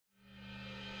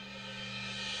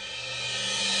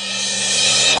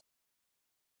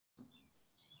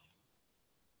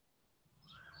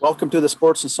Welcome to the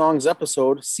Sports and Songs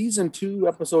episode, season 2,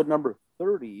 episode number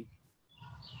 30.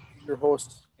 Your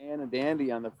host, Ann and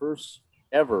Andy, on the first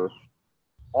ever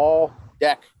all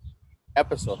deck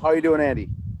episode. How are you doing, Andy?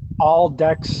 All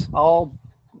decks, all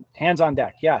hands on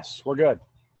deck. Yes, we're good.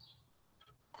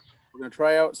 We're going to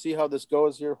try out, see how this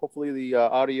goes here. Hopefully the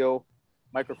audio,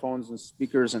 microphones and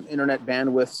speakers and internet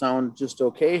bandwidth sound just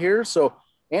okay here. So,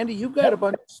 Andy, you've got a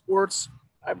bunch of sports.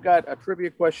 I've got a trivia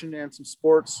question and some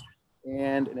sports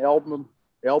and an album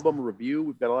review.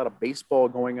 We've got a lot of baseball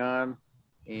going on.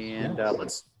 And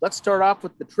let's start off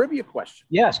with the trivia question.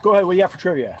 Yes, go ahead. What do you have for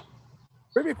trivia?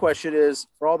 Trivia question is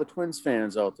for all the Twins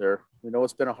fans out there. We know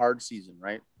it's been a hard season,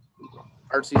 right?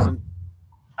 Hard season.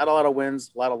 Not a lot of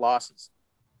wins, a lot of losses.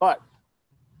 But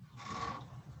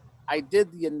I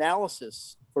did the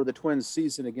analysis for the Twins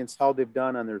season against how they've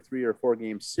done on their 3 or 4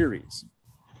 game series.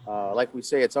 Like we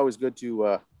say, it's always good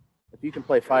to, if you can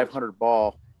play 500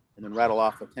 ball and then rattle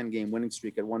off a 10-game winning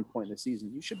streak at one point in the season,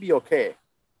 you should be okay.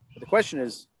 But the question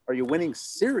is, are you winning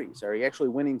series? Are you actually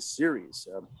winning series?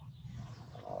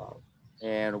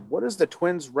 And what is the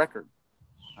Twins' record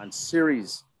on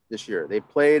series this year? They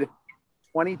played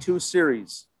 22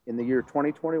 series in the year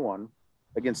 2021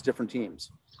 against different teams.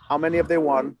 How many have they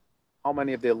won? How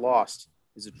many have they lost?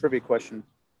 Is a trivia question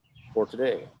for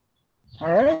today.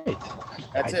 All right.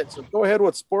 That's it. So go ahead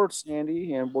with sports,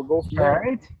 Andy, and we'll go from there. All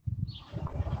right.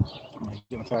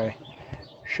 If I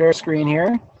share screen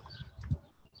here.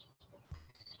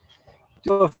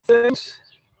 Do things.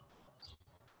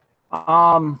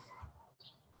 Let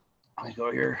me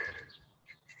go here.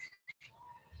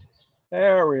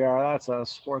 There we are.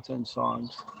 That's sports and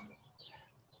songs.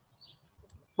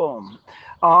 Boom.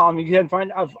 You can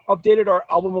find I've updated our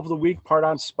album of the week part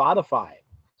on Spotify.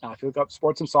 Now, if you look up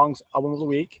sports and songs album of the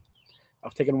week,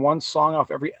 I've taken one song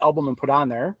off every album and put on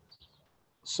there.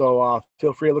 So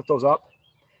feel free to look those up.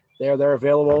 They're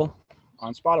available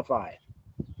on Spotify.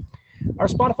 Our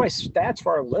Spotify stats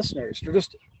for our listeners, they're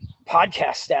just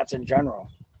podcast stats in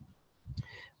general.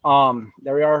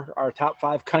 There we are, our top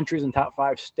 5 countries and top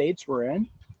 5 states we're in.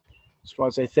 Just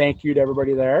want to say thank you to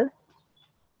everybody there.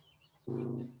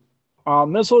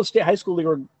 Minnesota State High School League,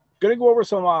 we're going to go over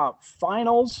some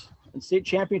finals and state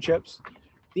championships.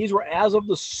 These were as of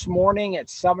this morning at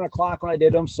 7 o'clock when I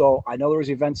did them, so I know there was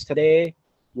events today.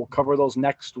 We'll cover those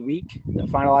next week and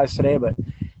finalize today, but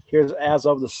here's as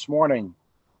of this morning.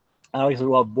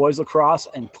 We'll have boys lacrosse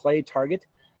and clay target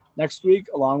next week,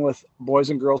 along with boys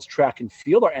and girls track and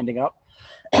field are ending up.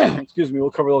 Excuse me,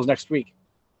 we'll cover those next week.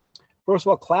 First of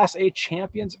all, Class A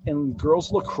champions in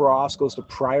girls lacrosse goes to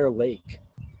Prior Lake.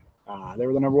 They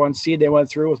were the number 1 seed. They went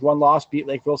through with 1 loss, beat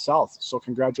Lakeville South. So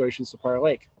congratulations to Prior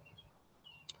Lake.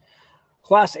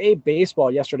 Class A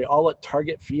baseball yesterday, all at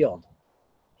Target Field.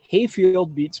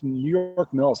 Hayfield beats New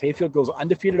York Mills. Hayfield goes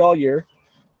undefeated all year.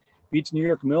 Beats New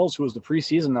York Mills, who was the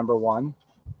preseason number 1.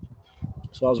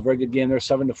 So that was a very good game there,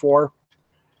 7-4.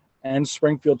 And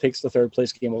Springfield takes the 3rd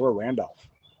place game over Randolph.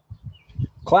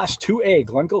 Class 2A,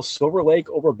 Glencoe Silver Lake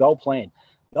over Belle Plaine.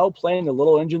 Belle Plaine, the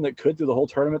little engine that could through the whole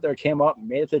tournament there, came up,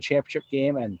 made it to the championship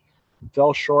game, and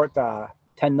fell short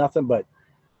 10-0, but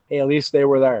hey, at least they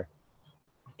were there.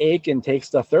 Aiken takes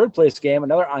the 3rd place game,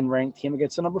 another unranked team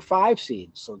against the number 5 seed.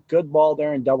 So good ball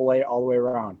there in AA all the way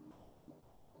around.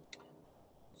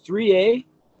 3A,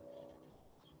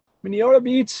 Minneota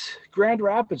beats Grand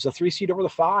Rapids, the 3 seed over the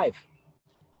 5.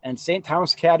 And St.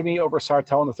 Thomas Academy over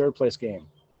Sartell in the 3rd place game.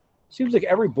 Seems like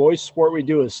every boys sport we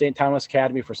do is St. Thomas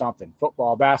Academy for something.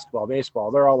 Football, basketball, baseball,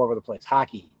 they're all over the place.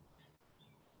 Hockey.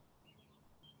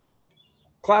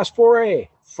 Class 4A,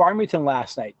 Farmington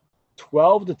last night.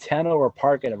 12-10 over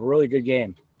Park in a really good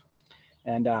game.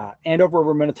 And Andover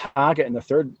over Minnetonka in the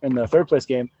third place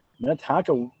game.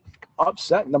 Minnetonka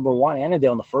upset number 1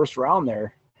 Annandale in the first round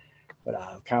there. But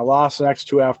kind of lost the next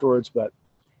 2 afterwards. But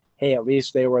hey, at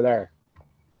least they were there.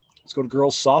 Let's go to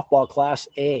girls softball Class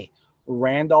A.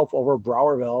 Randolph over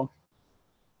Browerville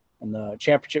in the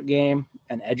championship game,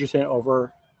 and Edgerton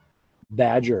over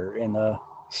Badger in the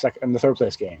 3rd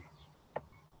place game.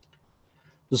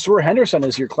 The Seward Henderson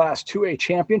is your Class 2A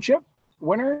championship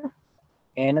winner.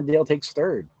 Annandale takes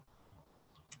 3rd.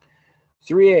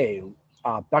 3A,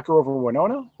 Becker over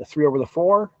Winona, the 3 over the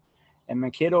 4, and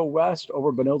Mankato West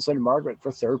over Benilde St. Margaret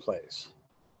for 3rd place.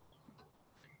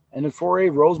 And in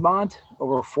 4A, Rosemont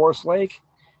over Forest Lake,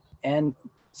 and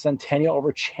Centennial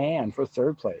over Chan for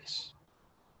 3rd place.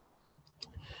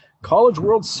 College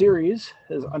World Series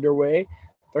is underway.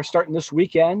 They're starting this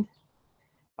weekend.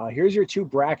 Here's your 2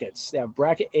 brackets. They have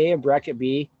bracket A and bracket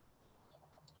B.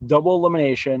 Double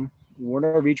elimination.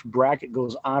 Winner of each bracket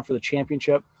goes on for the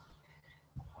championship.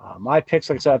 My picks,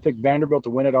 like I said, I picked Vanderbilt to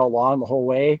win it all along the whole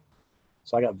way.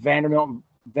 So I got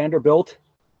Vanderbilt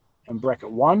in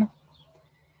bracket 1.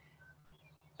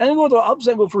 And then go to the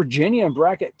upset with Virginia in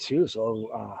bracket 2.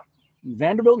 So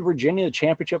Vanderbilt and Virginia, the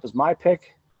championship is my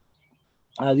pick.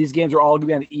 These games are all going to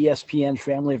be on the ESPN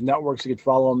family of networks. You can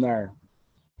follow them there.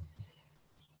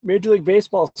 Major League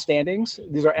Baseball standings.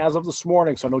 These are as of this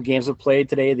morning, so no games have played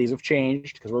today. These have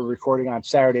changed because we're recording on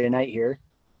Saturday night here.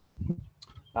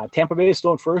 Tampa Bay is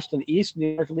still in first in the East in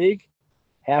the American League.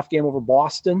 Half game over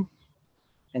Boston.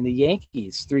 And the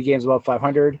Yankees, 3 games above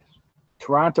 500.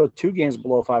 Toronto, 2 games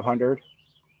below 500.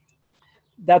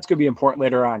 That's going to be important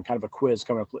later on, kind of a quiz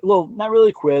coming up. Well, not really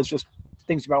a quiz, just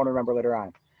things you might want to remember later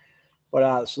on.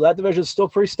 But so that division is still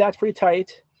pretty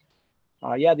tight.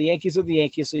 The Yankees are the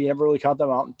Yankees, so you never really count them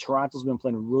out. And Toronto's been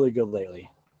playing really good lately.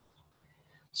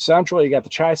 Central, you got the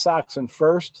Chi Sox in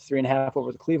first, 3.5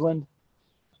 over the Cleveland.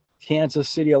 Kansas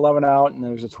City, 11 out, and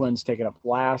there's the Twins taking up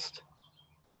last.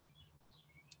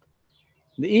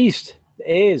 In the East,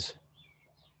 the A's.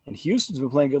 And Houston's been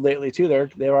playing good lately, too.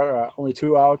 They are only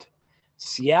 2 out.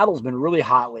 Seattle's been really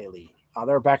hot lately.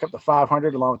 They're back up to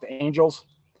 500 along with the Angels.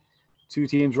 2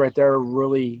 teams right there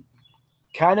really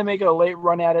kind of making a late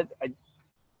run at it.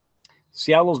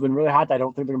 Seattle's been really hot. I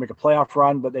don't think they're going to make a playoff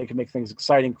run, but they can make things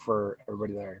exciting for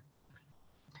everybody there.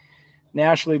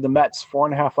 Nationally, the Mets,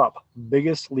 4.5 up.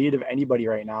 Biggest lead of anybody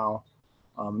right now.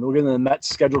 We'll get into the Mets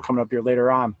schedule coming up here later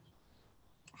on.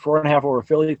 4.5 over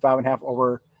Philly, 5.5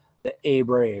 over the A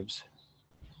Braves.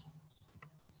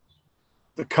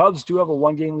 The Cubs do have a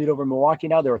 1-game lead over Milwaukee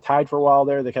now. They were tied for a while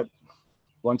there. They kept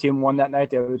one team won that night,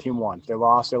 the other team won. If they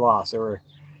lost, they lost. They were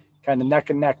kind of neck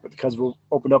and neck, but the Cubs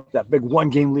opened up that big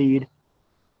 1-game lead.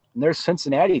 And there's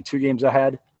Cincinnati 2 games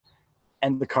ahead.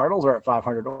 And the Cardinals are at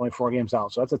 500, only 4 games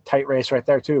out. So that's a tight race right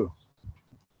there, too.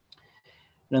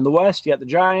 And in the West, you got the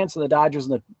Giants and the Dodgers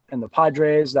and the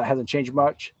Padres. That hasn't changed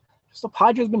much. Just the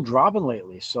Padres have been dropping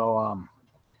lately. So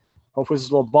hopefully this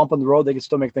is a little bump in the road. They can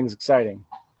still make things exciting.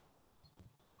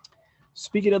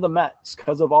 Speaking of the Mets,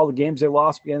 because of all the games they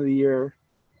lost at the end of the year,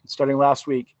 starting last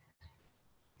week,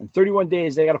 in 31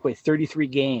 days, they got to play 33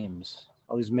 games,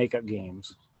 all these makeup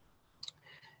games.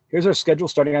 Here's our schedule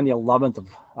starting on the 11th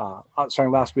of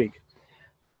starting last week.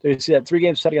 So you see that 3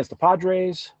 games set against the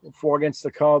Padres, 4 against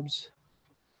the Cubs.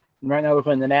 And right now we're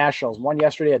playing the Nationals. 1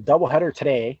 yesterday, a doubleheader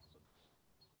today.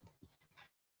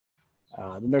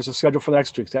 Then there's a schedule for the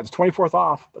next week. So that's the 24th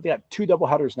off, but they got 2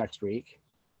 doubleheaders next week.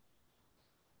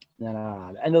 And then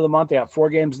at the end of the month, they got 4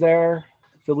 games there.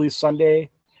 Phillies Sunday.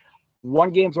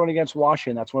 1 game's only against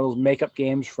Washington. That's one of those makeup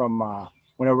games from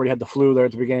when everybody had the flu there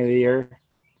at the beginning of the year.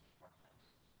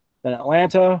 Then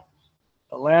Atlanta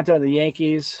and the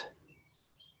Yankees.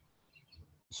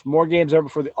 Some more games there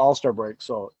before the All-Star break.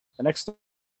 So the next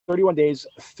 31 days,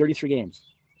 33 games.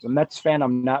 As a Mets fan,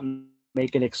 I'm not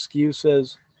making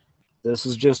excuses. This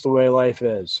is just the way life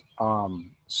is.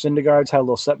 Syndergaard's had a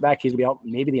little setback. He's going to be out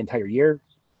maybe the entire year.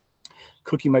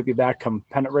 Cookie might be back come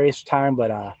pennant race time,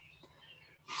 but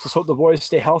just hope the boys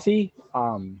stay healthy.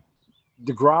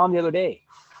 DeGrom the other day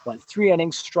went 3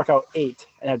 innings, struck out 8,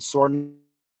 and had soreness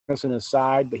in his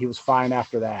side, but he was fine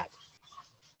after that.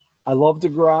 I love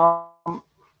DeGrom.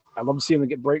 I love to see him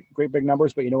get great big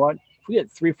numbers, but you know what? If we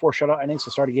get 3-4 shutout innings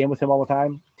to start a game with him all the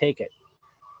time, take it.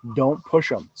 Don't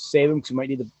push him. Save him because you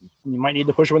might need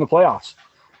to push him in the playoffs.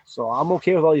 So I'm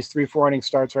okay with all these 3-4 inning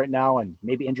starts right now and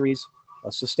maybe injuries.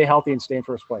 Let's just stay healthy and stay in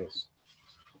first place.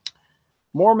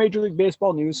 More Major League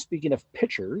Baseball news. Speaking of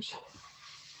pitchers,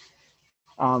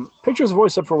 pitchers have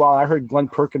always said for a while. I heard Glenn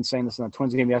Perkins saying this in the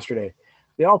Twins game yesterday.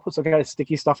 They all put some kind of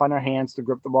sticky stuff on their hands to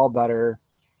grip the ball better,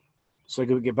 so they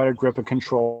could get better grip and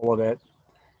control of it.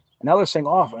 And now they're saying,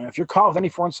 if you're caught with any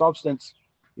foreign substance,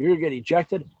 you're going to get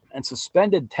ejected and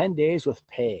suspended 10 days with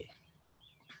pay.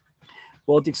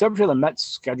 Well, with the exception of the Mets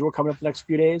schedule coming up the next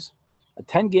few days, a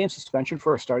 10-game suspension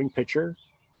for a starting pitcher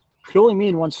could only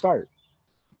mean 1 start.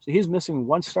 So he's missing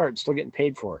 1 start and still getting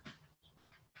paid for it.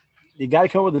 You got to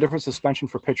come up with a different suspension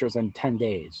for pitchers in 10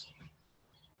 days.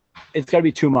 It's got to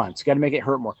be 2 months. Got to make it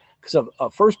hurt more. Because a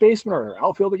first baseman or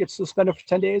outfielder gets suspended for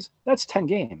 10 days, that's 10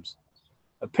 games.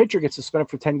 A pitcher gets suspended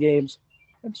for 10 games,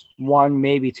 that's 1,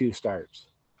 maybe 2 starts.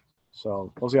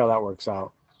 So we'll see how that works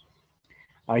out.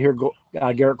 I hear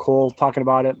Garrett Cole talking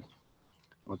about it.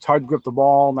 It's hard to grip the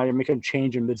ball. Now you're making a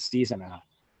change in mid-season.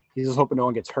 He's just hoping no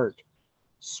one gets hurt.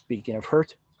 Speaking of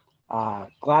hurt,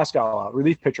 Glasgow,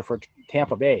 relief pitcher for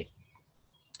Tampa Bay.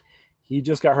 He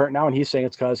just got hurt now, and he's saying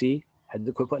it's because he had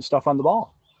to quit putting stuff on the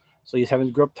ball. So he's having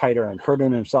to grip tighter and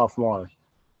hurting himself more.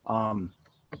 I'm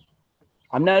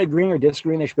not agreeing or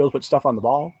disagreeing they should be able to put stuff on the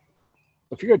ball.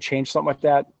 If you're going to change something like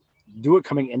that, do it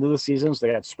coming into the season so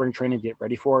they got spring training to get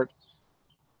ready for it.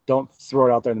 Don't throw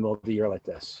it out there in the middle of the year like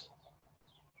this.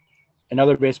 In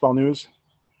other baseball news,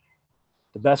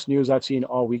 the best news I've seen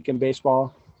all week in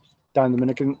baseball, down in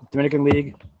the Dominican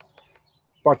League,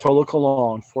 Bartolo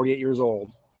Colon, 48 years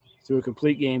old, threw a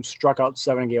complete game, struck out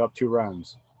 7 and gave up 2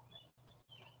 runs.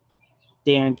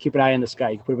 Dan, keep an eye on this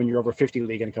guy. You can put him in your over 50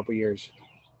 league in a couple years.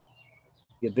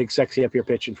 Get big, sexy up here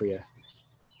pitching for you.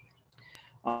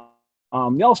 The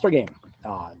All-Star game.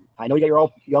 I know you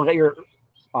all got your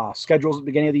schedules at the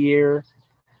beginning of the year.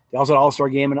 They also had an All-Star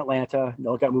game in Atlanta. They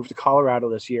all got moved to Colorado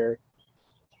this year.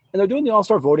 And they're doing the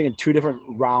All-Star voting in 2 different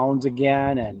rounds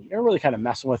again, and they're really kind of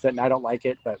messing with it, and I don't like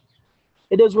it, but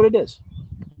it is what it is.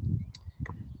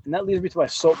 And that leads me to my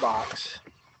soapbox.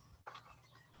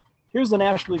 Here's the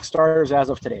National League starters as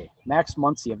of today. Max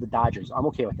Muncy of the Dodgers. I'm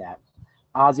okay with that.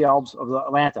 Ozzie Albies of the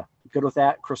Atlanta. Good with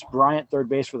that. Chris Bryant, third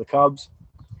base for the Cubs.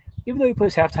 Even though he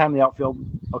plays halftime in the outfield,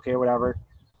 okay, whatever.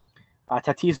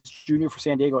 Tatis Jr. for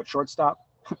San Diego at shortstop.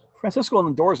 Francisco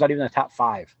Lindor is not even in the top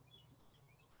 5.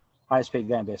 Highest paid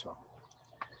guy in baseball.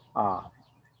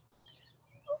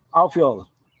 Outfield,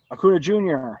 Acuna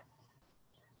Jr.,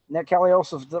 Nick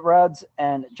Kalios of the Reds,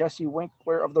 and Jesse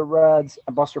Winkler of the Reds,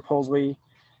 and Buster Posey,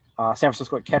 San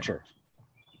Francisco at catcher.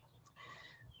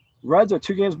 Reds are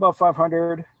 2 games above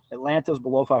 500. Atlanta's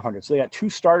below 500. So they got 2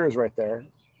 starters right there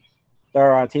that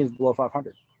are on teams below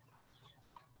 500.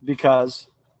 Because,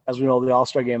 as we know, the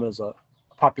All-Star game is a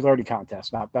popularity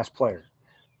contest, not best player.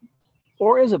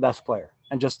 Or is it best player?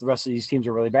 And just the rest of these teams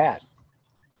are really bad.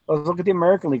 Let's look at the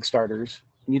American League starters,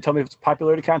 and you tell me if it's a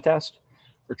popularity contest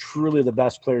or truly the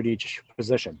best player to each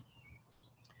position.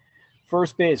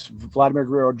 First base, Vladimir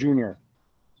Guerrero Jr.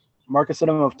 Marcus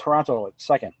Stroman of Toronto at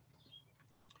second.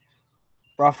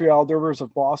 Rafael Devers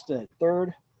of Boston at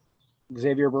third.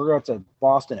 Xavier Bogaerts of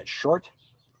Boston at short.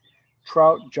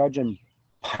 Trout, Judge, and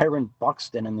Byron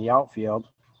Buxton in the outfield.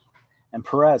 And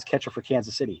Perez, catcher for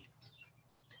Kansas City.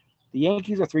 The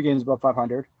Yankees are 3 games above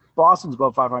 500. Boston's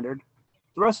above 500.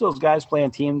 The rest of those guys play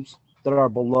on teams that are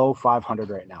below 500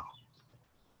 right now.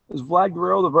 Is Vlad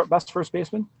Guerrero the best first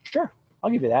baseman? Sure, I'll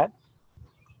give you that.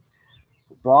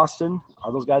 Boston,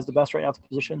 are those guys the best right now at the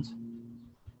positions?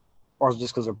 Or is it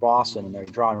just because they're Boston and they're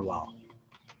drawing well?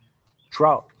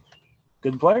 Trout,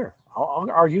 good player. I'll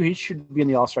argue he should be in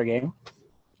the All-Star game.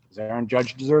 Does Aaron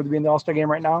Judge deserve to be in the All-Star game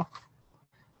right now?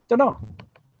 Don't know.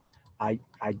 I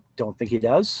don't think he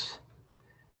does.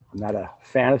 I'm not a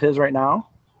fan of his right now.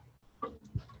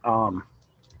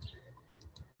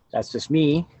 That's just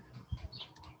me.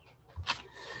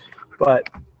 But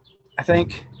I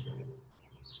think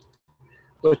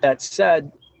with that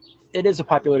said, it is a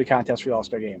popularity contest for the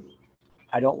All-Star game.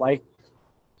 I don't like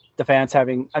the fans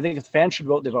having – I think if the fans should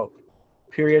vote, they vote.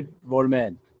 Period. Vote them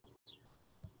in.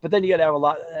 But then you got to have a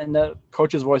lot – and the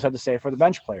coaches always have to say for the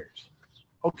bench players.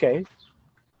 Okay.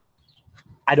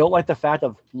 I don't like the fact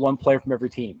of 1 player from every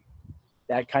team.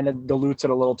 That kind of dilutes it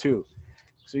a little too.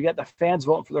 So you got the fans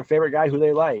voting for their favorite guy who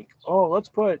they like. Oh, let's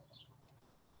put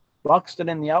Buxton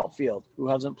in the outfield, who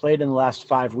hasn't played in the last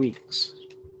 5 weeks.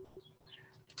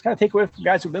 It's kind of take away from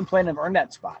guys who've been playing and earned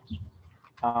that spot.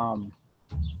 Vlad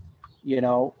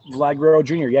Guerrero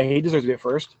Jr., yeah, he deserves to be at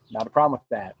first. Not a problem with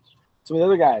that. Some of the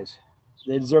other guys,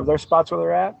 they deserve their spots where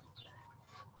they're at.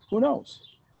 Who knows?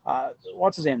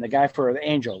 What's his name? The guy for the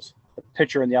Angels, the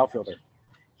pitcher and the outfielder.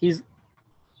 He's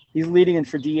leading in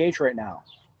for DH right now.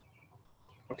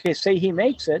 Okay, say he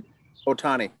makes it.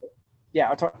 Ohtani.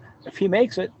 Yeah, if he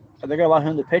makes it, are they going to allow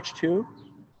him to pitch too?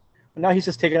 But now he's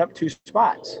just taking up 2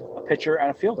 spots, a pitcher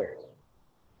and a fielder.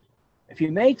 If he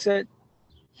makes it,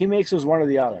 he makes it as one or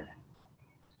the other.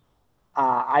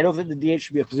 I don't think the DH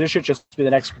should be a position, just to be the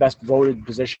next best voted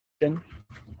position. Again,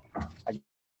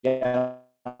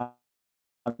 I'm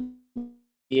a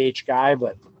DH guy,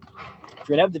 but if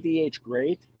you're going to have the DH,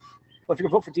 great. But if you're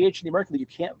going to vote for DH in the American League, you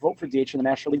can't vote for DH in the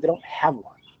National League. They don't have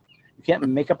one. You can't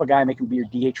make up a guy and make him be your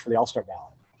DH for the All-Star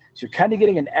ballot. So you're kind of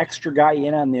getting an extra guy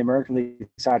in on the American League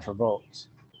side for votes.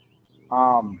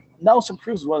 Nelson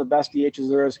Cruz is one of the best DHs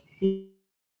there is. He's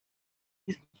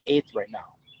 8th right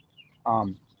now.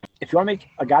 If you want to make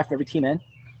a guy from every team in,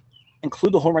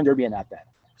 include the home run derby in that then.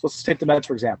 So let's take the Mets,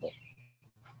 for example.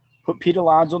 Put Pete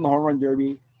Alonso in the home run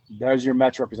derby. There's your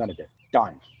Mets representative.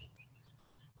 Done.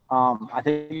 I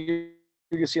think you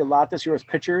can see a lot this year as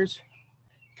pitchers,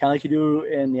 kind of like you do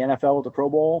in the NFL with the Pro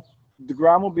Bowl.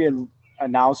 DeGrom will be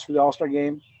announced for the All-Star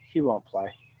game. He won't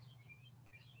play.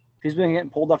 He's been getting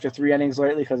pulled after 3 innings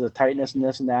lately because of tightness and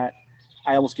this and that.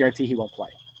 I almost guarantee he won't play.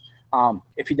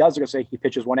 If he does, they're going to say he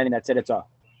pitches 1 inning, that's it. It's a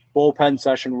bullpen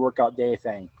session, workout day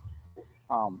thing.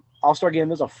 All-Star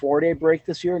game is a 4-day break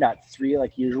this year, not 3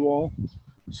 like usual.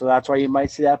 So that's why you might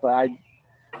see that. But I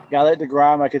got it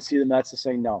DeGrom. I could see the Mets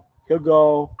saying no. He'll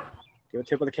go, give a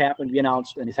tip of the cap and be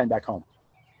announced, and he's heading back home.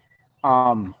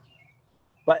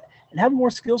 But have more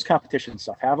skills competition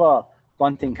stuff. Have a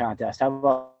bunting contest. Have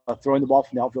a throwing the ball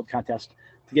from the outfield contest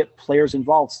to get players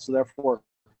involved. So therefore,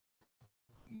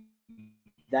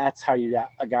 that's how you got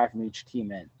a guy from each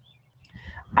team in.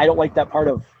 I don't like that part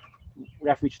of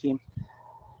guy from each team.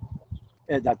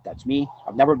 That's me.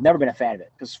 I've never been a fan of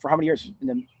it because for how many years in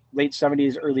the late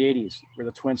 70s, early 80s, were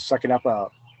the Twins sucking up a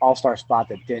all-star spot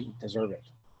that didn't deserve it?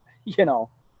 You know,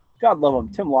 God love him.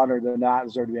 Tim Laudner did not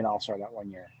deserve to be an all-star that one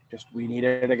year. Just we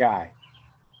needed a guy.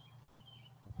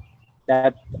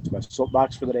 That's my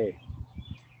soapbox for the day.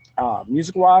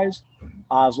 Music-wise,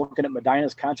 I was looking at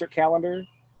Medina's concert calendar.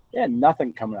 They had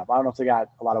nothing coming up. I don't know if they got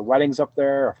a lot of weddings up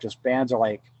there or if just bands are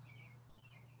like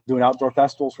doing outdoor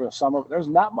festivals for the summer. There's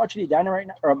not much in Medina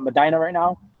right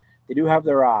now. They do have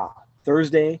their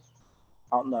Thursday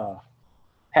out in the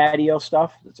patio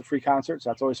stuff. It's a free concert, so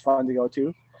that's always fun to go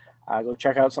to. Go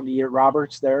check out something to eat at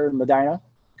Roberts there in Medina.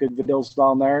 Good videos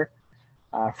down there.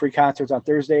 Free concerts on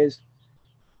Thursdays.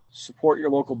 Support your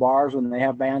local bars when they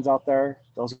have bands out there.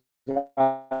 Those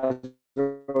guys,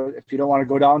 if you don't want to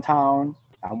go downtown,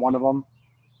 I'm one of them.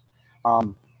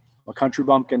 A country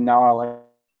bumpkin now. I like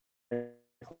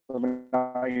living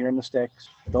out here in the sticks.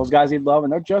 Those guys need love,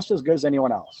 and they're just as good as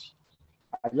anyone else.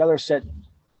 I'd rather sit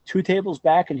 2 tables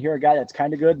back and hear a guy that's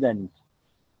kind of good than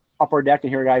upper deck and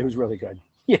hear a guy who's really good.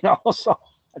 You know, so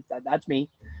that's me.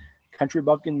 Country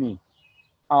bumpkin me.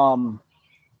 A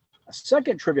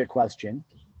second trivia question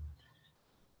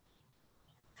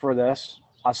for this.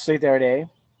 I'll say the other day.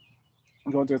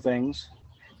 I'm going through things.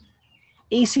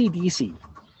 AC/DC,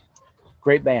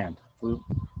 great band.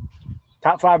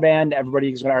 Top 5 band.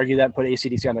 Everybody's going to argue that, put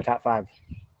AC/DC on their top 5.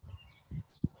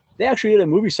 They actually did a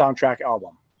movie soundtrack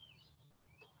album.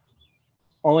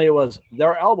 Only it was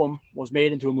their album was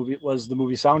made into a movie. Was the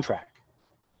movie soundtrack?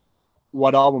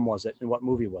 What album was it, and what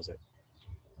movie was it?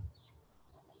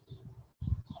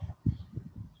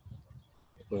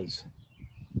 It was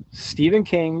Stephen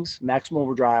King's Maximum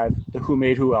Overdrive, the Who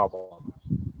Made Who album.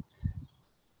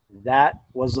 That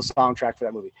was the soundtrack for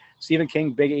that movie. Stephen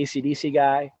King, big AC/DC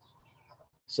guy.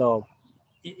 So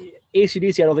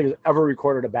AC/DC, I don't think has ever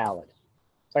recorded a ballad.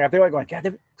 It's like I think I'm going, God,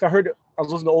 I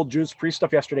was listening to old Judas Priest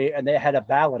stuff yesterday, and they had a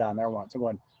ballad on there once. I'm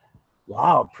going,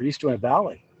 wow, Priest doing a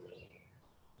ballad.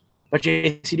 But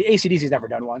AC/DC's never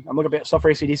done one. I'm looking at stuff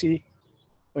for AC/DC.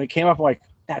 When it came up, I'm like,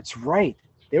 that's right.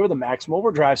 They were the Maximum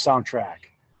Overdrive soundtrack.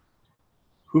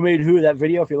 Who Made Who, that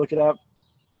video, if you look it up,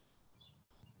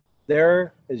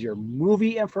 there is your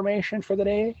movie information for the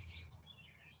day.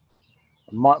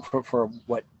 A month for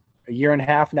what, a year and a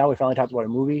half now, we finally talked about a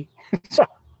movie. so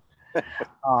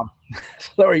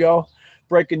there we go.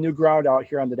 Breaking new ground out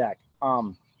here on the deck.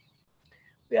 Yeah,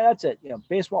 that's it. You know,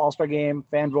 baseball all-star game,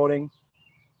 fan voting.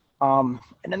 And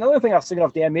another thing I was thinking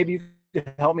of, Dan, maybe you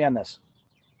could help me on this.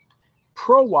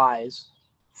 Pro-wise,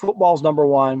 football's number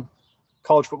 1,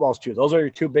 college football's 2. Those are your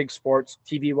 2 big sports,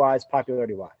 TV-wise,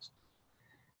 popularity-wise.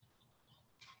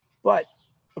 But,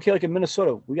 okay, like in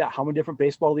Minnesota, we got how many different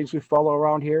baseball leagues we follow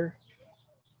around here?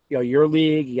 You know, your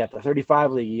league, you got the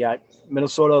 35 league, you got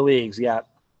Minnesota leagues, you got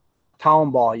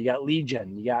town ball, you got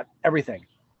Legion, you got everything.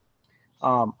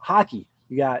 Hockey,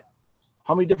 you got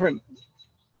how many different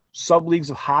sub-leagues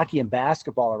of hockey and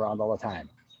basketball around all the time?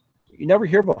 You never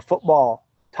hear of a football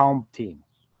town team.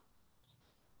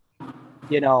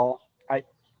 You know, I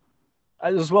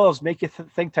as well as make you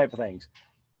think type of things.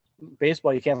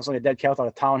 Baseball, you can't sling a dead cat without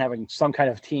a town having some kind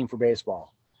of team for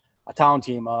baseball. A town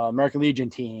team, American Legion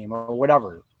team, or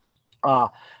whatever.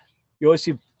 You always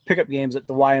see pickup games at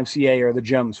the YMCA or the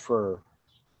gyms for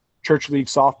church league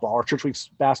softball or church league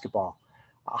basketball,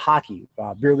 hockey,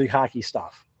 beer league hockey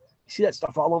stuff. You see that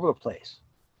stuff all over the place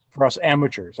for us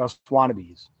amateurs, us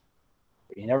wannabes.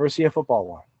 But you never see a football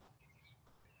one.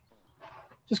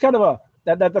 Just kind of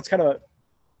that's kind of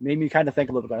made me kind of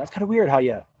think a little bit. That's kind of weird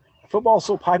how football is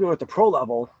so popular at the pro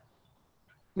level.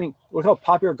 I mean, look how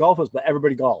popular golf is, but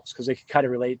everybody golfs because they can kind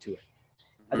of relate to it.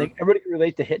 I think everybody can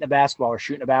relate to hitting a basketball or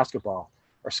shooting a basketball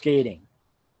or skating.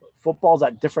 Football's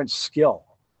that different skill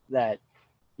that,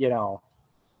 you know,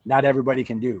 not everybody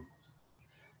can do.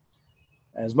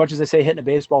 As much as they say hitting a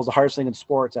baseball is the hardest thing in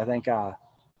sports, I think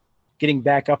getting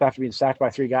back up after being sacked by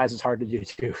 3 guys is hard to do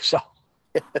too. So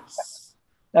Yes.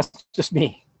 That's just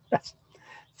me. That's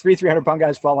 300-pound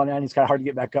guys falling on. It's kind of hard to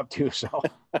get back up too. So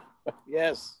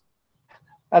Yes.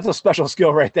 That's a special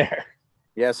skill right there.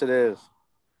 Yes, it is.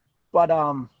 But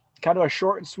kind of a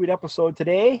short and sweet episode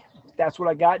today. That's what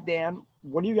I got, Dan.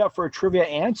 what do you got for a trivia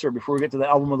answer before we get to the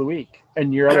album of the week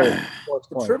and your other sports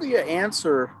The points? trivia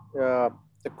answer,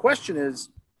 the question is,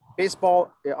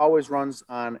 baseball, it always runs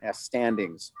on a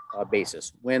standings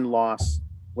basis, win-loss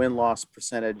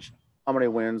percentage, how many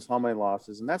wins, how many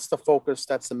losses, and that's the focus,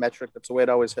 that's the metric, that's the way it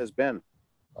always has been.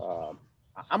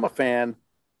 I'm a fan.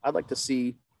 I'd like to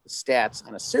see the stats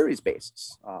on a series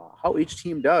basis, how each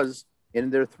team does in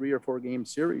their 3 or 4 game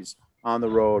series on the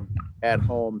road, at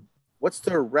home. What's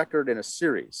their record in a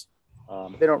series?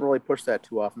 They don't really push that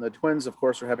too often. The Twins, of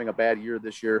course, are having a bad year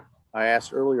this year. I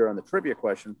asked earlier on the trivia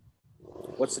question,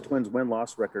 what's the Twins'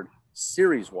 win-loss record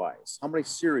series-wise? How many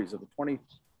series of the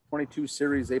 22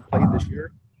 series they played this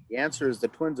year? The answer is the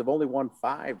Twins have only won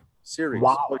 5 series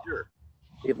all year.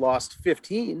 They've lost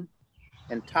 15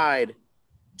 and tied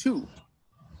 2. You're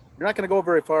not going to go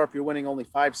very far if you're winning only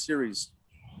 5 series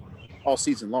all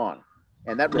season long.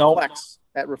 And that reflects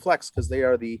because they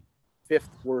are the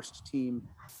 5th worst team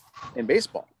in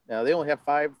baseball. Now they only have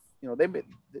 5,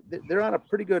 they're on a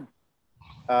pretty good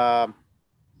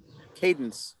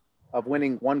cadence of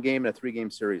winning 1 game in a 3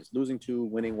 game series, losing 2,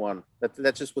 winning 1.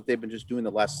 That's just what they've been just doing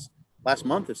the last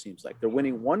month. It seems like they're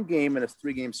winning 1 game in a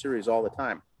 3 game series all the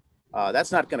time.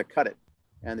 That's not going to cut it.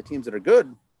 And the teams that are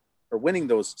good are winning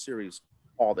those series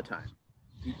all the time.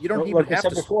 You don't even have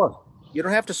to. You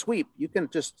don't have to sweep. You can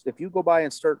just, if you go by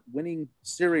and start winning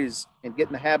series and get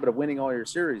in the habit of winning all your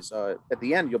series, at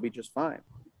the end, you'll be just fine.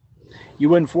 You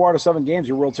win 4 out of 7 games,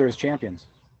 you're World Series champions.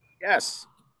 Yes.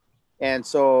 And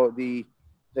so the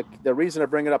reason I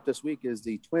bring it up this week is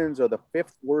the Twins are the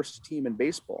 5th worst team in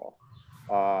baseball.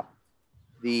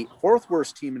 The 4th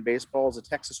worst team in baseball is the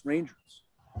Texas Rangers.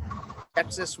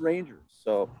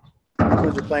 So the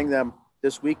Twins are playing them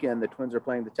this weekend. The Twins are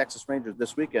playing the Texas Rangers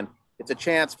this weekend. It's a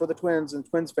chance for the Twins and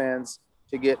Twins fans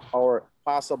to get our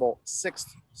possible 6th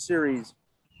series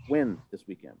win this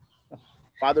weekend.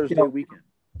 Father's Day weekend.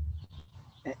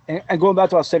 And going back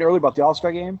to what I said earlier about the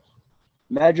All-Star game,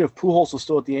 imagine if Pujols was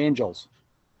still at the Angels.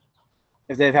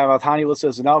 If they'd have Ohtani listed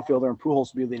as an outfielder and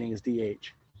Pujols would be leading as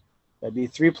DH. That'd be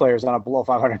 3 players on a below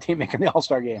 500 team making the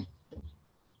All-Star game.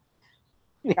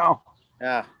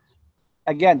 Yeah.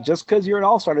 Again, just because you're an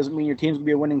All-Star doesn't mean your team's going to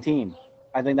be a winning team.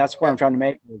 I think that's what I'm trying to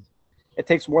make. It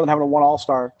takes more than having a 1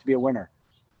 All-Star to be a winner.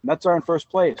 Mets are in first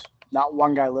place, not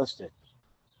 1 guy listed.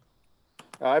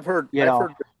 I've heard one guy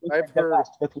on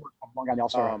the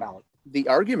All-Star ballot. The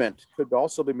argument could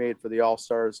also be made for the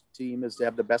All-Stars team is to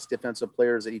have the best defensive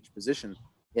players at each position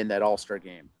in that All-Star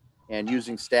game, and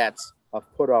using stats of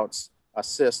putouts,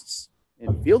 assists,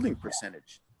 and fielding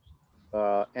percentage,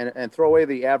 and throw away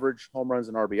the average home runs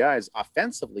and RBIs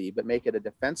offensively, but make it a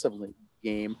defensive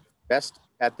game, best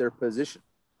at their position.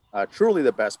 Truly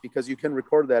the best, because you can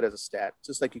record that as a stat,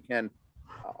 just like you can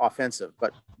offensive.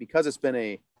 But because it's been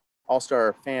a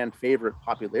All-Star fan favorite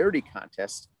popularity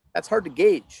contest, that's hard to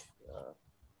gauge.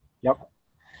 Yep.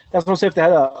 That's what I'm saying. If they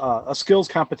had a skills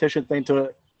competition thing to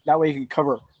it, that way you can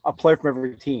cover a player from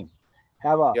every team.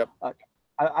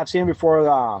 I've seen it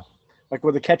before, like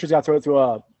where the catcher's got to throw it through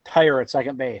a tire at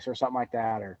second base or something like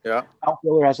that, or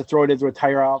outfielder has to throw it into a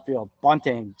tire outfield,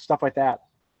 bunting, stuff like that.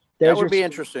 That would be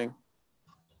interesting.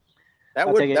 That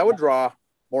would draw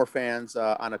more fans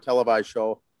on a televised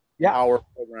show, hour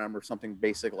program or something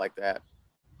basic like that.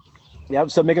 Yeah,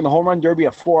 so making the home run derby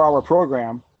a 4-hour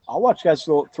program. I'll watch guys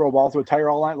throw a ball through a tire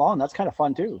all night long. That's kind of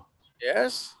fun too.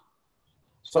 Yes.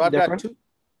 So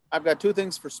I've got 2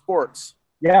 things for sports.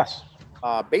 Yes.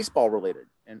 Baseball related,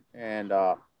 and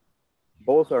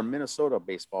both are Minnesota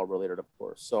baseball related, of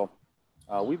course. So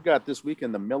we've got this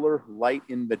weekend the Miller Lite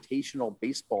Invitational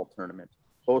Baseball Tournament,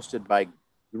 hosted by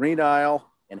Green Isle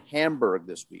and Hamburg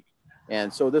this week.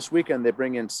 And so this weekend they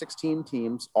bring in 16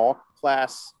 teams, all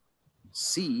Class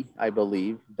C, I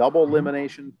believe, double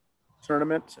elimination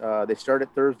tournament. They start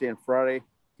at Thursday and Friday,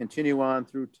 continue on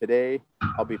through today.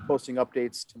 I'll be posting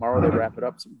updates tomorrow. They wrap it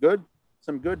up.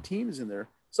 Some good teams in there.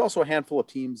 It's also a handful of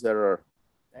teams that are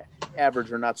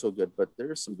average or not so good, but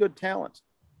there's some good talent.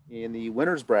 In the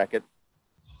winners bracket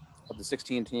of the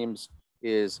 16 teams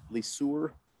is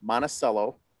Lesueur,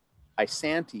 Monticello,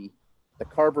 Isanti, the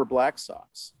Carver Black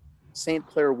Sox, St.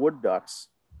 Clair Wood Ducks,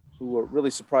 who really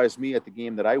surprised me at the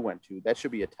game that I went to. That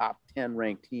should be a top 10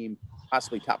 ranked team,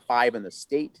 possibly top 5 in the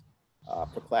state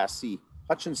for Class C.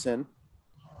 Hutchinson,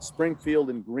 Springfield,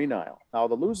 and Green Isle. Now,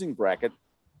 the losing bracket,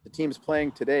 the teams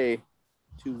playing today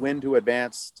to win to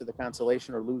advance to the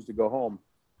consolation or lose to go home,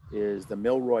 is the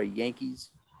Milroy Yankees,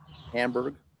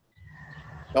 Hamburg,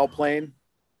 Belle Plaine,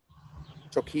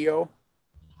 Tokyo,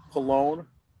 Cologne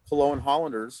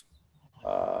Hollanders.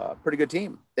 Pretty good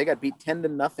team. They got beat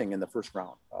 10-0 in the first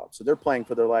round. So they're playing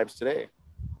for their lives today.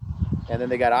 And then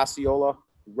they got Osceola,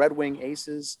 Red Wing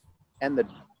Aces, and the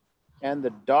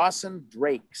Dawson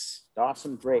Drakes.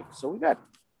 So we got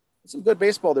some good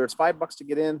baseball there. It's $5 to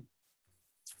get in.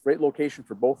 Great location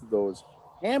for both of those.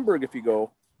 Hamburg, if you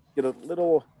go, get a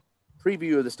little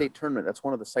preview of the state tournament. That's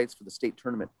one of the sites for the state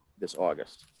tournament this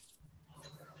August.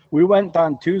 We went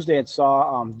on Tuesday and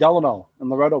saw Delano and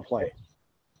Loretto play.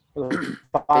 They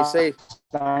say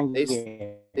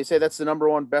that's the number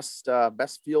one best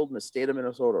field in the state of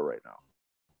Minnesota right now.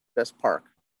 Best park.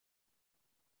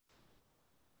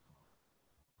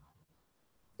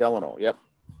 Delano, yep.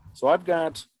 So I've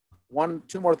got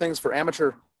two more things for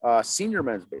amateur senior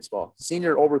men's baseball.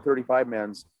 Senior over 35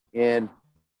 men's in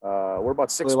we're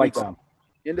about 6 weeks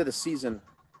into the season.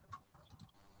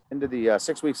 Into the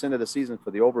 6 weeks into the season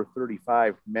for the over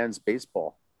 35 men's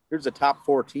baseball. Here's the top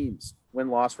 4 teams,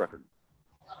 win-loss record.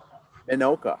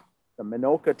 Minoka, the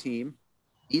Minoka team,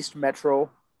 East Metro,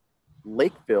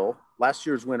 Lakeville, last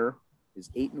year's winner, is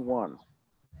 8-1.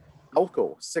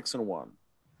 Elko, 6-1.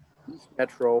 East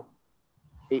Metro,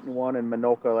 8-1, and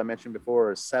Minoka, I mentioned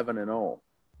before, is 7-0.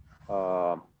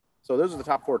 So those are the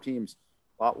top 4 teams.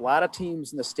 A lot of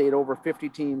teams in the state, over 50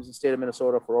 teams in the state of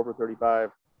Minnesota for over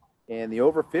 35. And the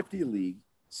over 50 league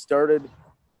started.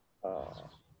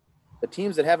 The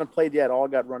teams that haven't played yet all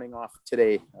got running off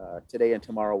today. Today and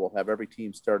tomorrow we'll have every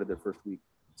team started their first week.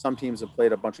 Some teams have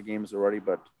played a bunch of games already,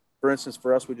 but for instance,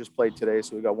 for us, we just played today.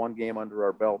 So we got one game under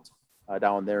our belt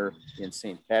down there in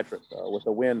St. Patrick with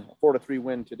a win, a 4-3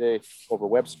 win today over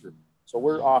Webster. So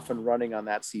we're off and running on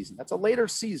that season. That's a later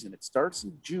season. It starts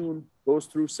in June, goes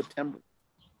through September.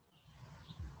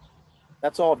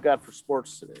 That's all I've got for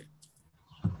sports today.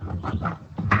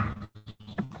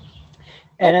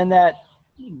 And in that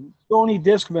Sony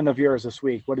Discman of yours this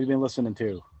week, what have you been listening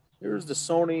to? Here's the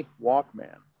Sony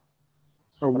Walkman.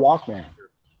 Or Walkman.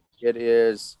 It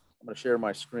is, I'm going to share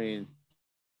my screen.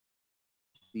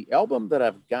 The album that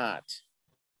I've got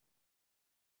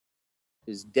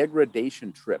is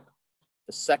Degradation Trip,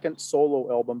 the second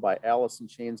solo album by Alice in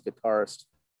Chains guitarist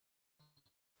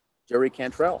Jerry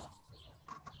Cantrell.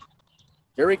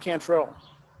 Jerry Cantrell.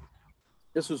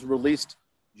 This was released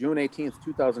June 18th,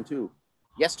 2002.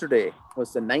 Yesterday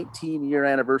was the 19-year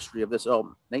anniversary of this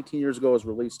album. 19 years ago it was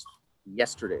released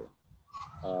yesterday.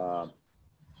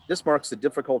 This marks the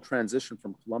difficult transition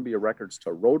from Columbia Records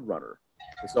to Roadrunner.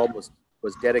 This album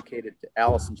was dedicated to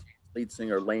Alice in Chains lead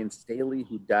singer Lane Staley,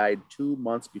 who died 2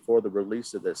 months before the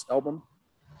release of this album.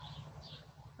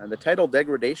 And the title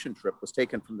Degradation Trip was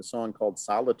taken from the song called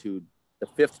Solitude, the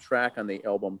 5th track on the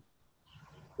album,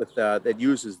 with that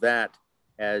uses that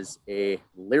as a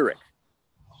lyric.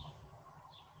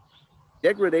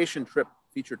 Degradation Trip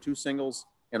featured 2 singles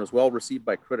and was well received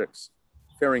by critics,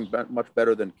 faring much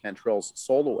better than Cantrell's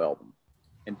solo album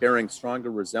and bearing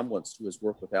stronger resemblance to his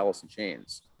work with Alice in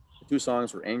Chains. The 2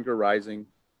 songs were Anger Rising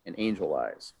and Angel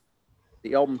Eyes.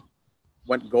 The album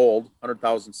went gold,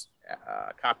 100,000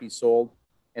 copies sold,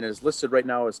 and is listed right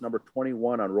now as number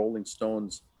 21 on Rolling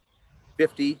Stone's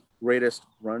 50 greatest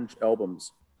grunge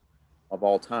albums of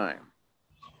all time.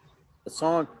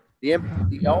 The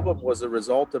album was a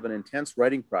result of an intense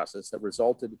writing process that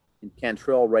resulted in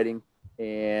Cantrell writing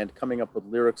and coming up with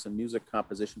lyrics and music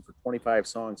composition for 25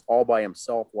 songs all by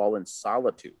himself while in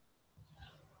solitude.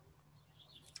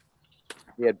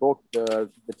 He had both the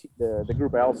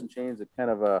group Alice in Chains that kind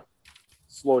of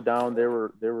slowed down. They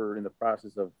were in the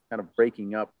process of kind of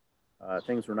breaking up.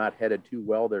 Things were not headed too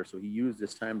well there, so he used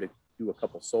this time to do a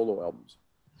couple solo albums.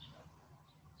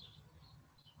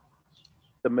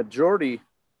 The majority,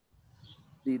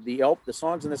 the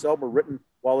songs in this album were written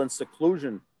while in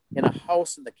seclusion in a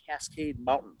house in the Cascade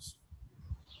Mountains.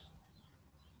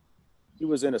 He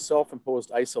was in a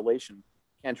self-imposed isolation.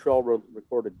 Cantrell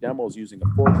recorded demos using a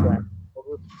 4-track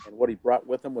recorder, and what he brought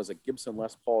with him was a Gibson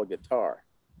Les Paul guitar.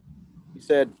 He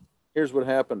said, here's what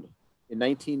happened. In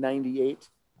 1998,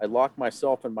 I locked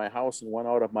myself in my house and went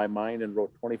out of my mind and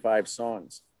wrote 25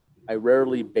 songs. I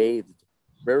rarely bathed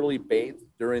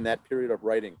during that period of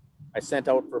writing. I sent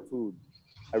out for food.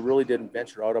 I really didn't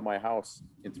venture out of my house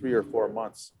in 3 or 4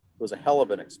 months. It was a hell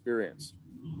of an experience.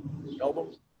 The album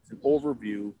is an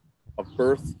overview of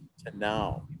birth to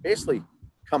now. He basically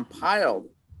compiled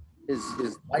his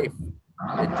life in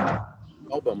an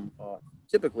album.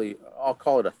 Typically, I'll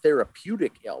call it a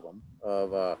therapeutic album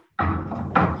of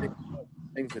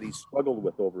things that he struggled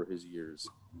with over his years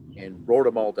and wrote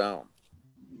them all down.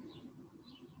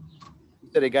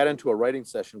 That he got into a writing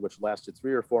session which lasted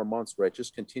 3 or 4 months where I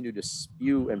just continued to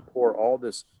spew and pour all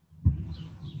this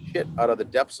shit out of the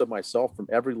depths of myself from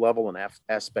every level and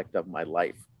aspect of my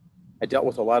life. I dealt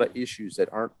with a lot of issues that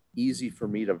aren't easy for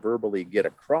me to verbally get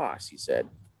across, he said,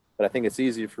 but I think it's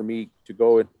easier for me to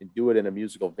go and do it in a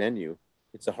musical venue.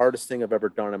 It's the hardest thing I've ever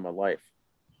done in my life.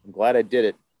 I'm glad I did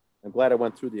it. I'm glad I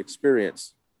went through the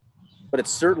experience, but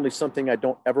it's certainly something I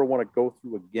don't ever want to go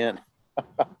through again.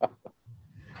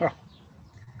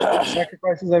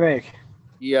 Sacrifices they make.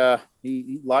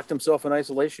 He locked himself in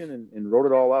isolation and wrote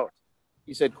it all out.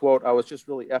 He said, quote, "I was just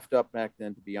really effed up back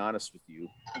then, to be honest with you."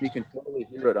 You can totally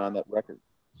hear it on that record.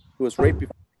 It was right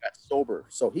before he got sober.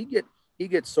 So he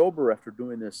gets sober after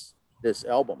doing this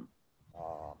album.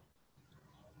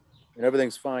 And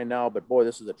everything's fine now, but boy,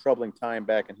 this is a troubling time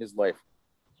back in his life.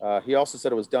 He also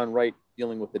said it was done right,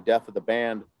 dealing with the death of the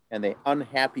band and the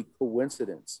unhappy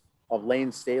coincidence of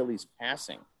Lane Staley's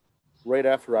passing right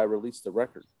after I released the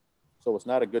record. So it's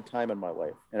not a good time in my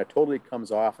life, and it totally comes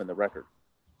off in the record.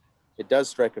 It does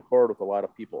strike a chord with a lot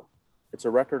of people. It's a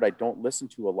record I don't listen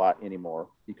to a lot anymore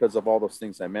because of all those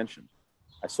things I mentioned.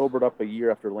 I sobered up a year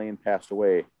after Lane passed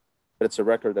away, but it's a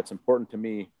record that's important to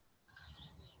me,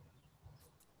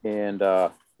 and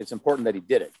it's important that he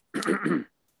did it.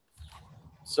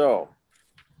 So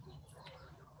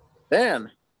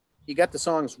then he got the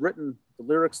songs written, the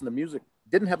lyrics and the music,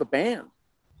 didn't have a band.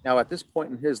 Now, at this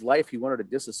point in his life, he wanted to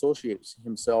disassociate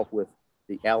himself with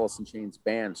the Alice in Chains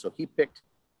band. So he picked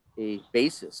a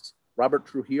bassist, Robert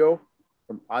Trujillo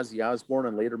from Ozzy Osbourne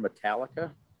and later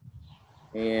Metallica.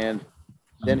 And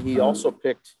then he also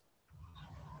picked,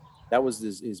 that was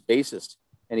his bassist,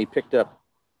 and he picked up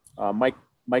Mike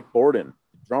Bordin,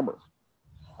 drummer.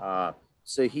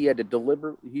 So he had to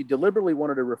deliberately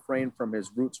wanted to refrain from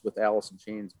his roots with Alice in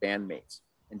Chains bandmates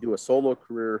and do a solo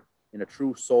career in a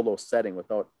true solo setting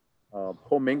without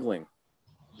commingling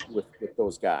with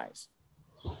those guys.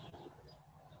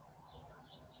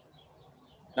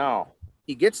 Now,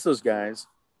 he gets those guys,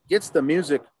 gets the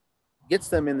music, gets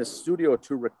them in the studio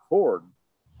to record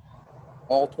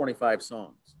all 25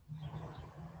 songs.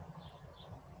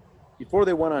 Before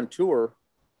they went on tour,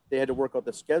 they had to work out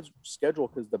the schedule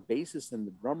because the bassist and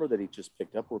the drummer that he just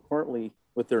picked up were currently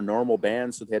with their normal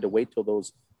bands, so they had to wait till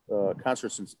those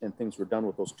concerts and things were done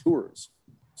with those tours.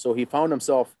 So he found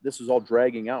himself, this was all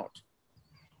dragging out.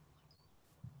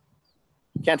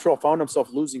 Cantrell found himself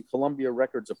losing Columbia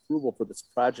Records approval for this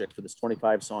project, for this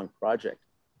 25-song project.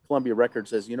 Columbia Records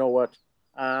says, you know what?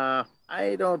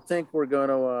 I don't think we're going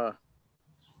to...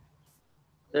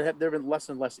 there have been less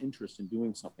and less interest in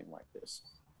doing something like this.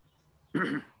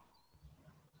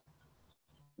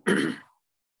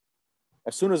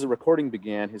 As soon as the recording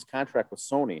began, his contract with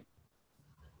Sony,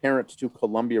 parent to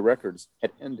Columbia Records,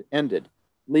 had ended,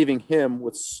 leaving him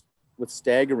with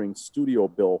staggering studio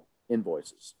bill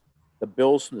invoices. The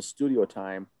bills from the studio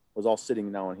time was all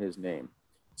sitting now in his name.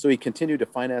 So he continued to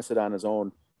finance it on his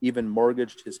own, even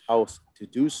mortgaged his house to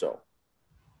do so.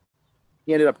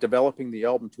 He ended up developing the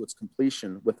album to its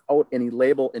completion without any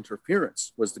label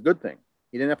interference, was the good thing.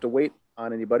 He didn't have to wait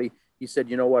on anybody. He said,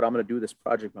 you know what, I'm going to do this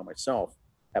project by myself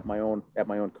at my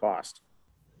own cost.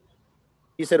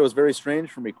 He said it was very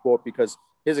strange for me, quote, because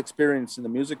his experience in the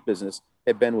music business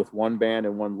had been with one band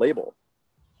and one label.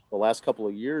 The last couple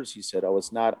of years, he said, I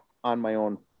was not on my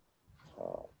own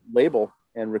label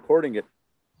and recording it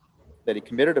that he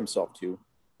committed himself to,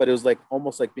 but it was like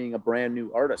almost like being a brand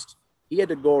new artist. He had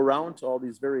to go around to all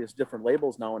these various different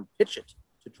labels now and pitch it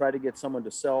to try to get someone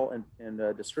to sell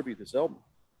and distribute this album.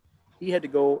 He had to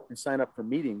go and sign up for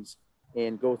meetings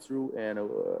and go through and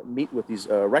meet with these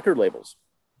record labels.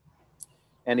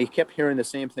 And he kept hearing the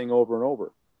same thing over and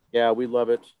over. Yeah, we love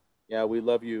it. Yeah, we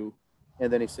love you.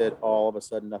 And then he said, all of a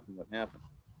sudden, nothing would happen.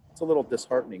 It's a little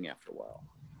disheartening after a while.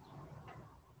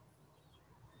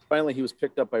 Finally, he was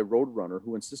picked up by Roadrunner,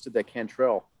 who insisted that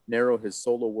Cantrell narrow his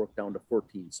solo work down to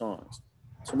 14 songs.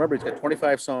 So remember, he's got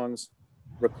 25 songs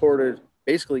recorded,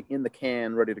 basically in the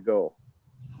can, ready to go.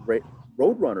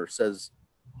 Roadrunner says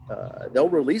they'll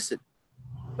release it,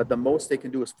 but the most they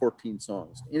can do is 14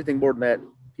 songs. Anything more than that,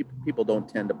 people don't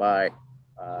tend to buy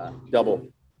double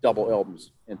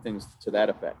albums and things to that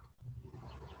effect.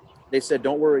 They said,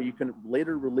 don't worry, you can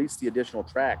later release the additional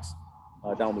tracks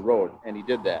down the road, and he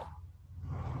did that.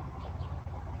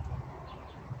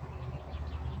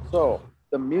 So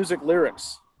the music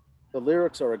lyrics. The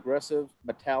lyrics are aggressive,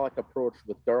 metallic approach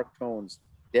with dark tones.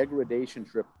 Degradation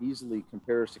Trip easily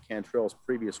compares to Cantrell's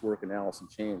previous work in Alice in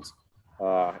Chains.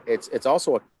 It's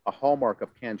also a hallmark of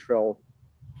Cantrell's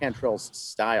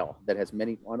style that has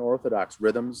many unorthodox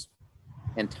rhythms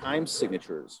and time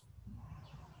signatures.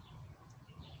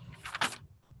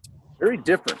 Very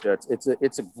different. It's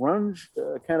a grunge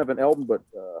kind of an album, but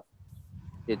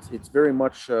it's very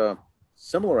much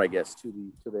similar, I guess,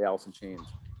 to the Alice in Chains.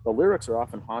 The lyrics are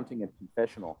often haunting and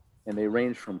confessional, and they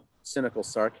range from cynical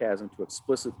sarcasm to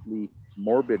explicitly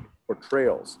morbid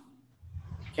portrayals.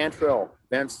 Cantrell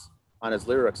vents on his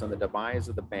lyrics on the demise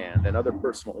of the band and other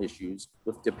personal issues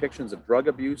with depictions of drug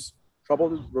abuse,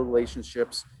 troubled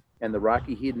relationships, and the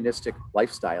rocky hedonistic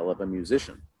lifestyle of a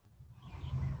musician.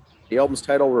 The album's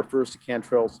title refers to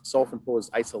Cantrell's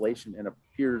self-imposed isolation and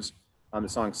appears on the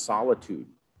song Solitude.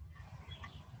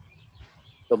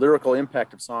 The lyrical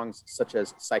impact of songs such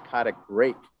as Psychotic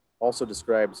Break also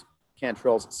describes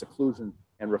Cantrell's seclusion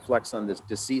and reflects on this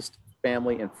deceased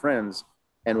family and friends,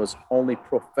 and was only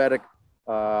prophetically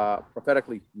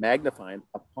magnified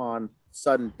upon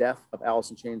sudden death of Alice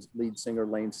in Chains lead singer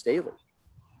Lane Staley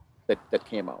that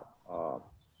came out.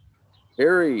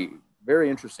 Very, very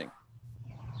interesting.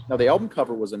 Now, the album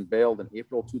cover was unveiled in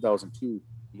April 2002.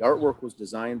 The artwork was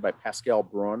designed by Pascal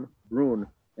Brun,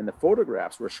 and the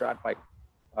photographs were shot by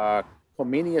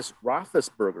Comenius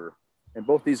Roethlisberger, and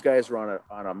both these guys were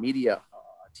on a media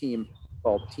team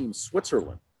called Team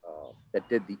Switzerland that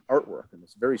did the artwork. And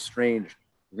this very strange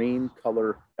green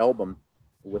color album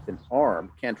with an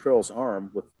arm, Cantrell's arm,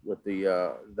 with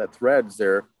the that threads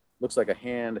there, looks like a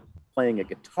hand playing a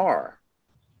guitar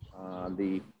on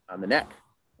the neck,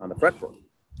 on the fretboard.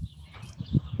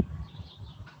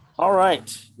 All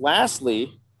right.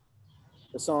 Lastly,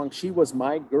 the song "She Was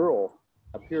My Girl"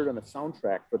 appeared on the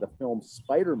soundtrack for the film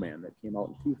Spider-Man that came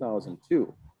out in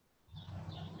 2002.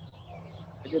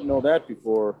 I didn't know that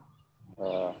before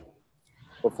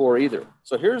either.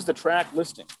 So here's the track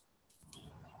listing.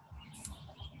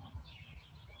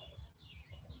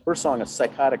 First song is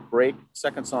Psychotic Break.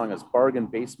 Second song is Bargain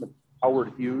Basement,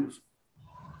 Howard Hughes.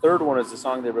 Third one is the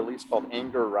song they released called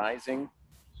Anger Rising.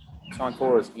 Song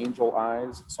 4 is Angel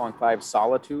Eyes. Song 5,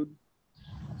 Solitude.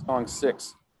 Song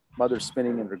 6, Mother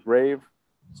Spinning in Her Grave.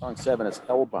 Song 7 is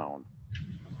Hellbound.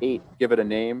 8, Give It a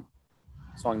Name.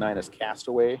 Song 9 is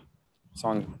Castaway.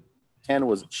 Song 10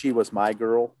 was She Was My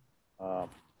Girl.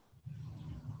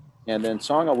 And then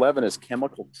song 11 is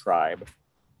Chemical Tribe.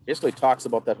 Basically talks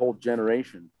about that whole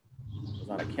generation. It was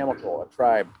on a chemical, a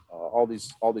tribe, all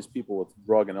these people with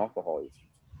drug and alcohol use.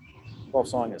 12th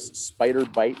song is Spider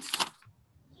Bites.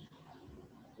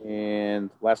 And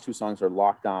the last two songs are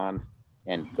Locked On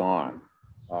and Gone.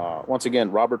 Once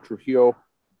again, Robert Trujillo,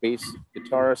 bass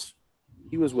guitarist.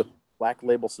 He was with Black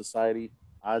Label Society,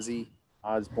 Ozzy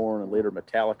Osbourne, and later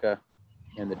Metallica.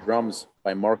 And the drums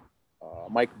by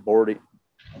Mike Borden.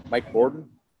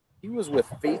 He was with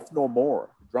Faith No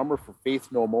More, drummer for Faith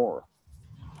No More.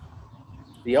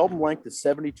 The album length is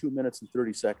 72 minutes and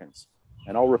 30 seconds.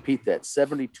 And I'll repeat that,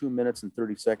 72 minutes and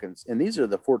 30 seconds. And these are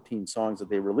the 14 songs that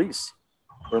they release.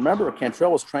 Remember,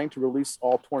 Cantrell was trying to release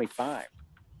all 25.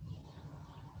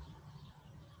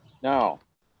 Now,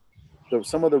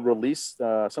 some of the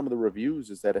reviews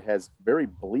is that it has very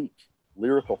bleak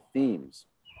lyrical themes.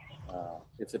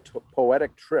 It's a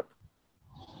poetic trip.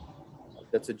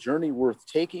 That's a journey worth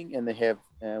taking, and they have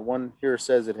one here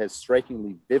says it has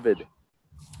strikingly vivid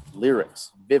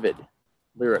lyrics.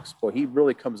 Boy, he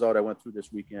really comes out. I went through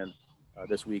this week and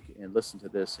listened to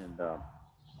this, and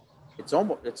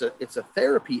it's a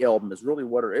therapy album is really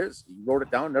what it is. He wrote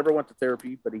it down, never went to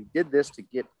therapy, but he did this to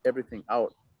get everything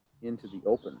out into the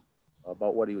open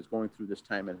about what he was going through this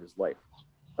time in his life.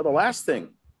 Now, the last thing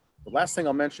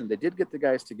I'll mention, they did get the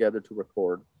guys together to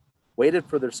record, waited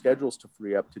for their schedules to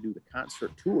free up to do the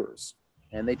concert tours,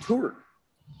 and they toured.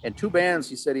 And two bands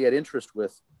he said he had interest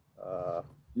with,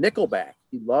 Nickelback.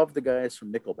 He loved the guys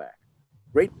from Nickelback.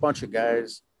 Great bunch of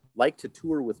guys, like to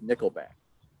tour with Nickelback.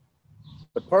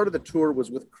 But part of the tour was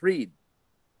with Creed.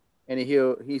 And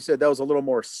he said that was a little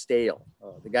more stale.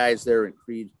 The guys there in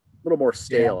Creed, a little more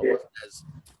stale. Yeah. It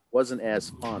wasn't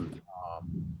as fun.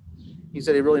 He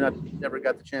said he really never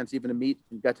got the chance even to meet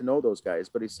and got to know those guys.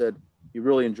 But he said he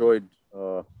really enjoyed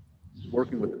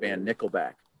working with the band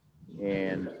Nickelback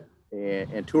and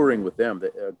touring with them.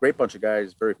 A great bunch of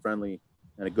guys, very friendly,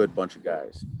 and a good bunch of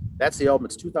guys. That's the album.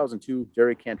 It's 2002,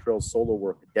 Jerry Cantrell's solo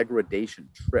work, Degradation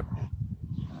Trip.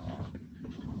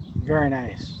 Very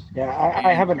nice. Yeah,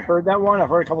 I haven't heard that one. I've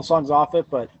heard a couple songs off it,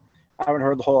 but I haven't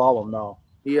heard the whole album, no.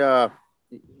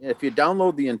 If you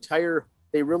download the entire,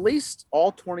 they released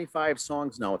all 25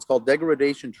 songs now. It's called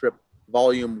Degradation Trip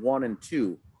Volume 1 and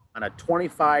 2 on a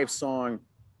 25-song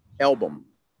album.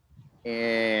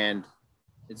 And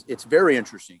it's very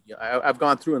interesting. I've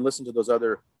gone through and listened to those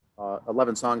other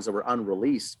 11 songs that were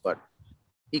unreleased, but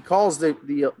he calls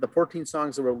the 14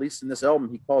 songs that were released in this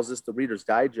album, he calls this the Reader's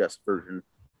Digest version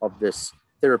of this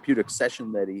therapeutic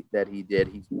session that he did.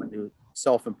 He went to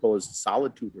self-imposed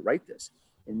solitude to write this.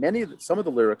 And some of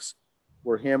the lyrics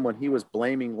were him when he was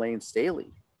blaming Lane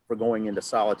Staley for going into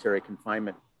solitary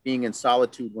confinement, being in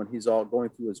solitude when he's all going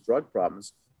through his drug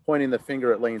problems. pointing the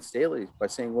finger at Lane Staley by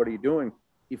saying, "What are you doing?"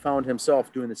 He found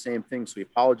himself doing the same thing. So he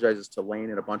apologizes to Lane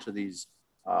in a bunch of these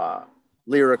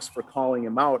lyrics for calling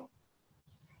him out,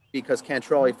 because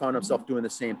Cantrelli found himself doing the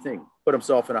same thing, put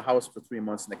himself in a house for 3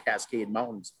 months in the Cascade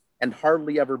Mountains and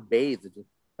hardly ever bathed.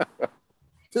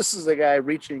 This is a guy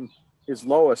reaching his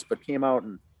lowest, but came out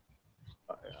and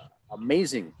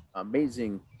amazing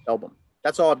album.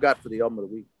 That's all I've got for the album of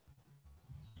the week.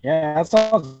 Yeah, that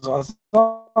sounds like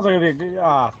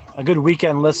a good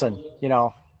weekend listen. You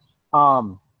know,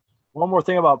 one more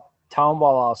thing about Town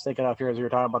Ball I was thinking of here as we were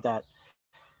talking about that.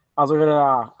 I was looking at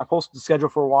I posted the schedule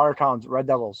for Watertown's Red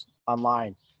Devils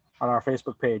online on our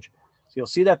Facebook page. So you'll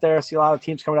see that there. See a lot of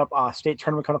teams coming up. State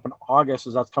tournament coming up in August,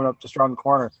 as that's coming up just around the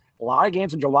corner. A lot of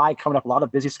games in July coming up. A lot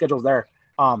of busy schedules there.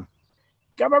 Gotta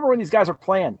remember when these guys are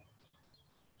playing.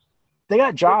 They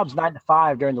got jobs 9 to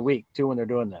 5 during the week too when they're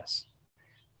doing this.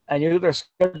 And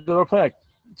they're playing like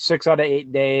 6 out of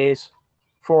 8 days,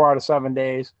 4 out of 7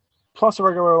 days, plus a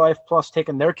regular life, plus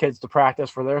taking their kids to practice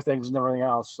for their things and everything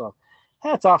else. So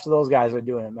hats off to those guys that are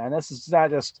doing it, man. This is not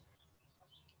just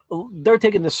they're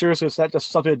taking this seriously. It's not just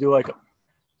something to do like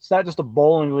it's not just a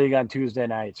bowling league on Tuesday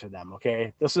nights for them.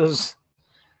 Okay, this is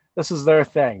their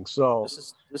thing. So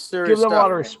this give them a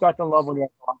lot of respect and love when you're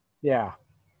yeah.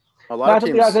 A lot Not of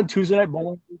that the guys on Tuesday night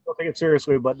bowling don't take it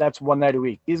seriously, but that's one night a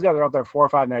week. These guys are out there 4 or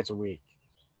 5 nights a week.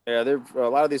 Yeah, a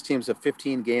lot of these teams have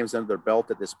 15 games under their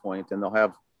belt at this point, and they'll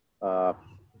have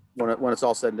when it's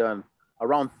all said and done,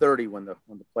 around 30 when the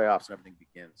playoffs and everything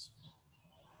begins.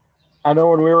 I know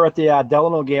when we were at the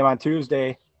Delano game on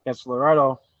Tuesday against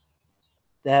Loretto,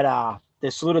 that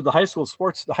they saluted the high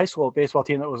school baseball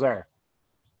team that was there.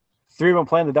 3 of them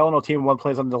playing the Delano team, 1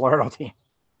 plays on the Loretto team.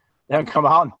 They haven't come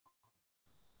out.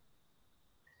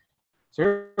 So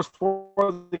here's 4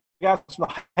 of the guys from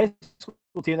the high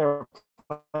school team that are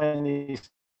playing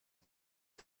these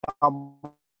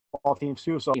ball teams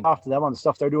too. So off to them on the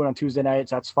stuff they're doing on Tuesday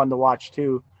nights. That's fun to watch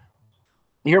too.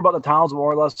 You hear about the towns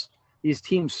more or less, these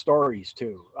team stories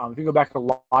too. If you go back and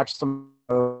watch some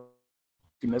you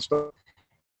missed it.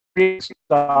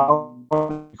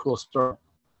 Cool story.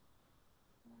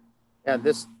 And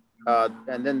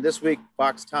then this week,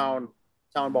 Foxtown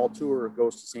Town Ball Tour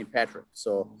goes to St. Patrick.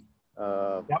 So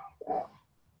Yep.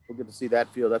 We'll get to see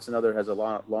that field. That's another has a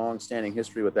long-standing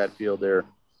history with that field there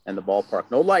and the ballpark.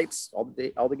 No lights. All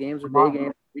the games are day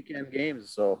games, weekend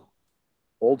games. So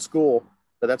old school.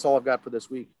 But that's all I've got for this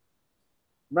week.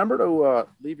 Remember to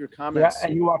leave your comments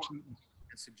and you watch and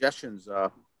suggestions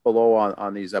below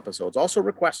on these episodes. Also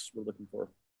requests we're looking for.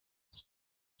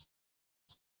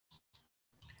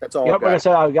 That's all. Yep, like I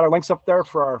said, I've got our links up there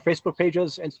for our Facebook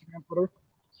pages, Instagram, Twitter.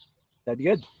 That'd be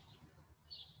good.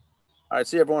 All right,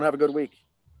 see you, everyone. Have a good week.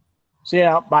 See you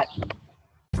out. Bye.